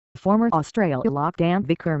Former Australia lock Dan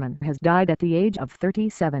Vickerman has died at the age of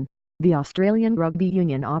 37, the Australian Rugby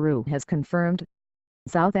Union ARU has confirmed.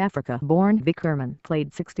 South Africa-born Vickerman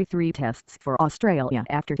played 63 tests for Australia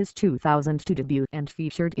after his 2002 debut and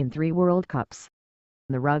featured in 3 World Cups.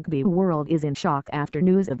 The rugby world is in shock after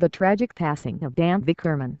news of the tragic passing of Dan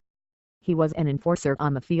Vickerman. He was an enforcer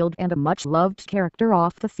on the field and a much-loved character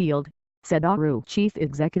off the field, said ARU Chief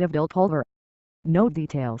Executive Bill Pulver. No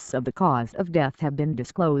details of the cause of death have been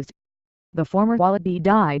disclosed. The former Wallaby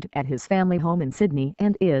died at his family home in Sydney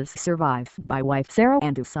and is survived by wife Sarah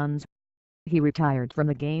and 2 sons. He retired from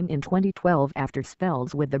the game in 2012 after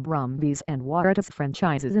spells with the Brumbies and Waratahs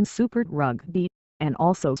franchises in Super Rugby, and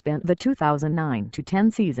also spent the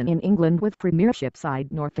 2009-10 season in England with Premiership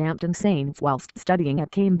side Northampton Saints whilst studying at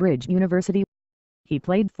Cambridge University. He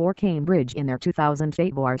played for Cambridge in their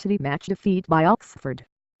 2008 varsity match defeat by Oxford,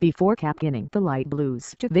 before captaining the Light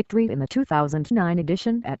Blues to victory in the 2009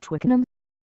 edition at Twickenham.